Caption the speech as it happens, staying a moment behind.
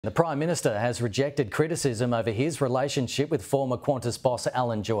The Prime Minister has rejected criticism over his relationship with former Qantas boss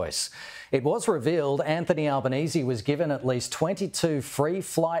Alan Joyce. It was revealed Anthony Albanese was given at least 22 free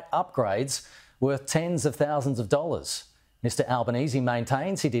flight upgrades worth tens of thousands of dollars. Mr Albanese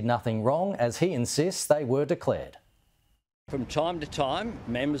maintains he did nothing wrong, as he insists they were declared. From time to time,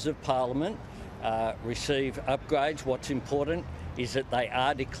 members of Parliament receive upgrades. What's important is that they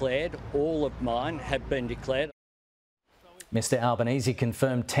are declared. All of mine have been declared. Mr Albanese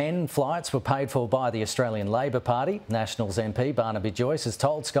confirmed 10 flights were paid for by the Australian Labor Party. Nationals MP Barnaby Joyce has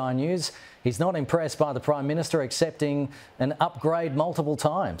told Sky News he's not impressed by the Prime Minister accepting an upgrade multiple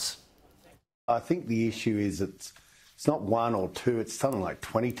times. I think the issue is it's not one or two, it's something like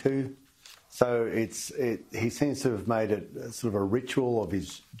 22. So he seems to have made it sort of a ritual of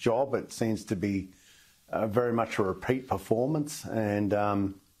his job. It seems to be very much a repeat performance, and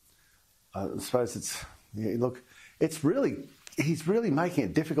I suppose he's really making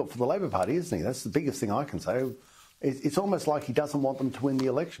it difficult for the Labor Party, isn't he? That's the biggest thing I can say. It's almost like he doesn't want them to win the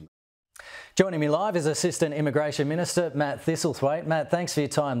election. Joining me live is Assistant Immigration Minister Matt Thistlethwaite. Matt, thanks for your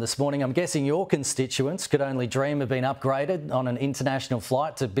time this morning. I'm guessing your constituents could only dream of being upgraded on an international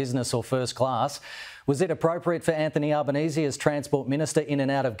flight to business or first class. Was it appropriate for Anthony Albanese as Transport Minister in and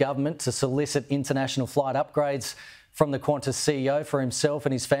out of government to solicit international flight upgrades from the Qantas CEO for himself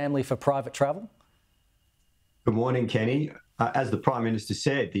and his family for private travel? Good morning, Kenny. As the Prime Minister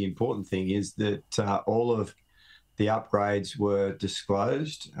said, the important thing is that all of the upgrades were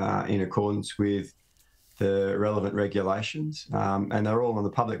disclosed in accordance with the relevant regulations, and they're all on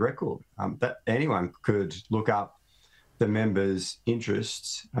the public record. That anyone could look up the members'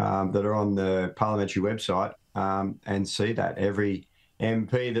 interests that are on the parliamentary website and see that. Every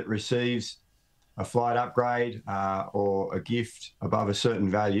MP that receives a flight upgrade or a gift above a certain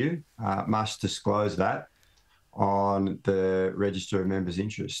value must disclose that on the Register of Members'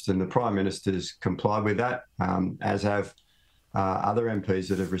 Interests, and the Prime Minister's complied with that, as have other MPs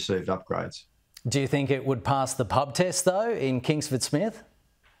that have received upgrades. Do you think it would pass the pub test, though, in Kingsford Smith?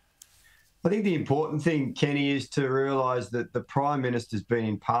 I think the important thing, Kenny, is to realise that the Prime Minister's been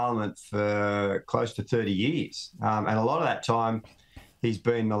in Parliament for close to 30 years, and a lot of that time he's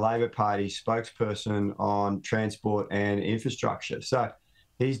been the Labor Party spokesperson on transport and infrastructure. So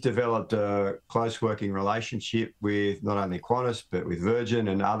he's developed a close working relationship with not only Qantas, but with Virgin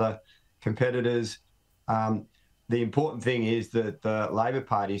and other competitors. The important thing is that the Labor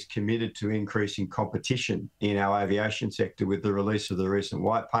Party is committed to increasing competition in our aviation sector with the release of the recent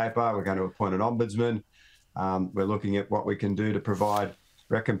white paper. We're going to appoint an ombudsman. We're looking at what we can do to provide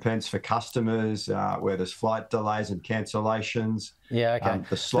recompense for customers where there's flight delays and cancellations. Yeah, okay.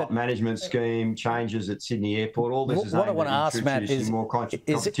 The slot management scheme changes at Sydney Airport. All this is aimed at introducing more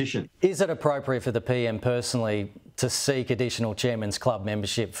competition. Is it appropriate for the PM personally to seek additional Chairman's Club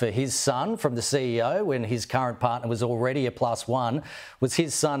membership for his son from the CEO when his current partner was already a +1? Was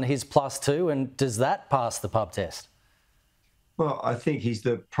his son his +2, and does that pass the pub test? Well, I think he's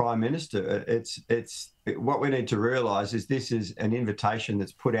the Prime Minister. What we need to realise is this is an invitation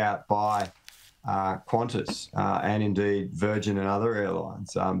that's put out by Qantas and indeed Virgin and other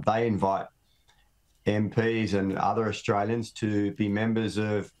airlines. They invite MPs and other Australians to be members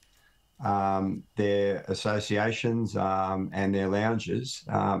of their associations and their lounges,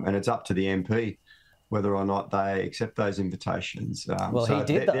 and it's up to the MP whether or not they accept those invitations. Well, so he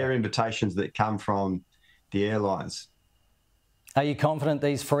did. They're invitations that come from the airlines. Are you confident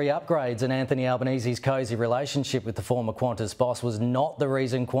these free upgrades and Anthony Albanese's cosy relationship with the former Qantas boss was not the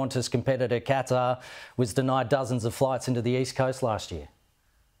reason Qantas competitor Qatar was denied dozens of flights into the East Coast last year?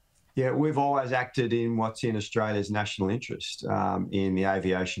 Yeah, we've always acted in what's in Australia's national interest in the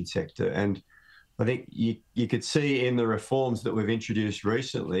aviation sector. And I think you could see in the reforms that we've introduced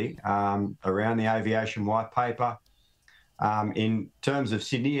recently around the aviation white paper, in terms of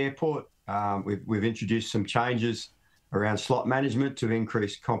Sydney Airport, we've introduced some changes around slot management to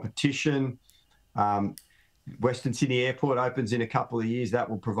increase competition. Western Sydney Airport opens in a couple of years. That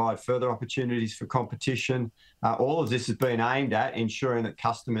will provide further opportunities for competition. All of this has been aimed at ensuring that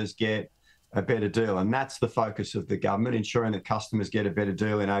customers get a better deal. And that's the focus of the government, ensuring that customers get a better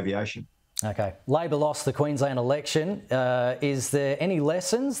deal in aviation. OK. Labor lost the Queensland election. Is there any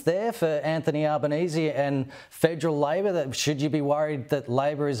lessons there for Anthony Albanese and federal Labor? Should you be worried that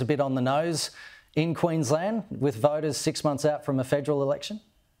Labor is a bit on the nose in Queensland with voters 6 months out from a federal election?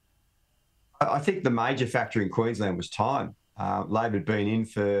 I think the major factor in Queensland was time. Labor had been in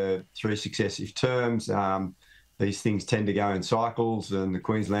for 3 successive terms. These things tend to go in cycles, and the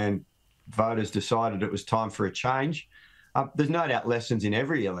Queensland voters decided it was time for a change. There's no doubt lessons in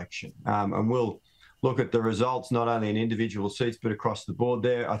every election, and we'll look at the results, not only in individual seats, but across the board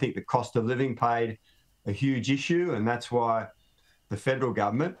there. I think the cost of living played a huge issue, and that's why the federal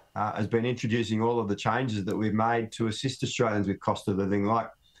government has been introducing all of the changes that we've made to assist Australians with cost of living, like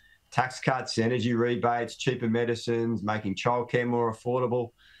tax cuts, energy rebates, cheaper medicines, making childcare more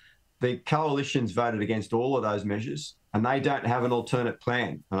affordable. The coalition's voted against all of those measures, and they don't have an alternate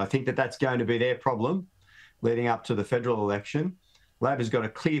plan. And I think that that's going to be their problem leading up to the federal election. Labor's got a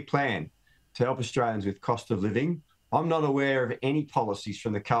clear plan to help Australians with cost of living. I'm not aware of any policies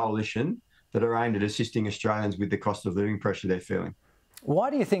from the coalition that are aimed at assisting Australians with the cost of living pressure they're feeling. Why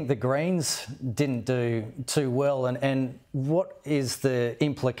do you think the Greens didn't do too well, and what is the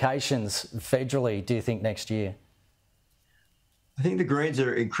implications federally, do you think, next year? I think the Greens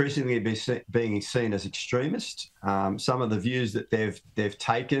are increasingly being seen as extremist. Some of the views that they've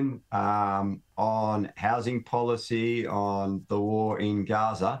taken on housing policy, on the war in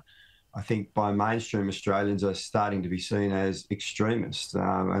Gaza, I think by mainstream Australians are starting to be seen as extremists,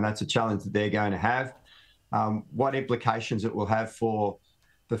 and that's a challenge that they're going to have. What implications it will have for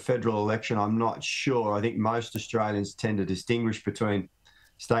the federal election, I'm not sure. I think most Australians tend to distinguish between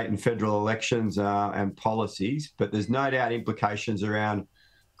state and federal elections and policies, but there's no doubt implications around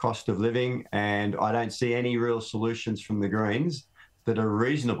cost of living, and I don't see any real solutions from the Greens that are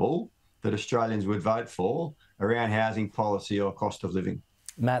reasonable that Australians would vote for around housing policy or cost of living.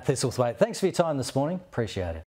 Matt Thistlethwaite, thanks for your time this morning. Appreciate it.